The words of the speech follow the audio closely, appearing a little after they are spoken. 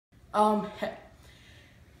He-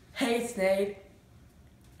 Hey, it's Nate,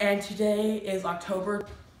 and today is October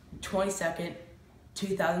 22nd,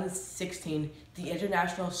 2016, the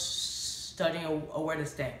International Studying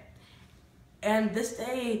Awareness Day. And this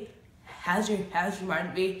day has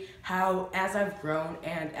reminded me how, as I've grown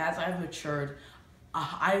and as I've matured,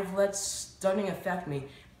 I've let studying affect me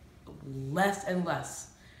less and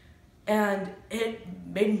less. And it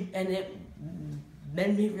made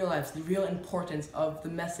me realize the real importance of the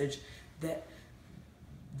message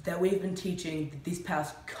that we've been teaching these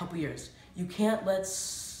past couple years. You can't let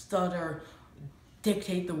stutter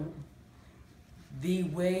dictate the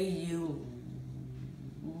way you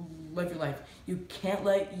live your life. You can't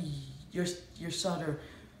let your stutter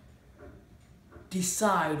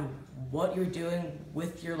decide what you're doing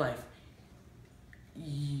with your life.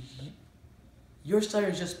 Your stutter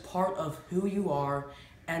is just part of who you are,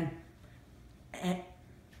 and it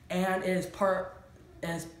is part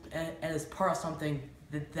of something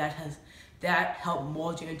that helped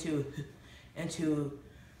mold you into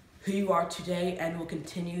who you are today, and will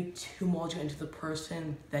continue to mold you into the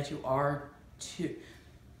person that you are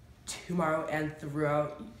tomorrow and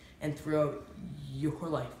throughout your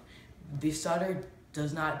life. The stutter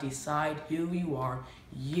does not decide who you are.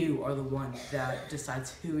 You are the one that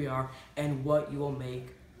decides who you are and what you will make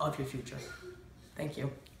of your future. Thank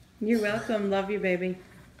you. You're welcome. Love you, baby.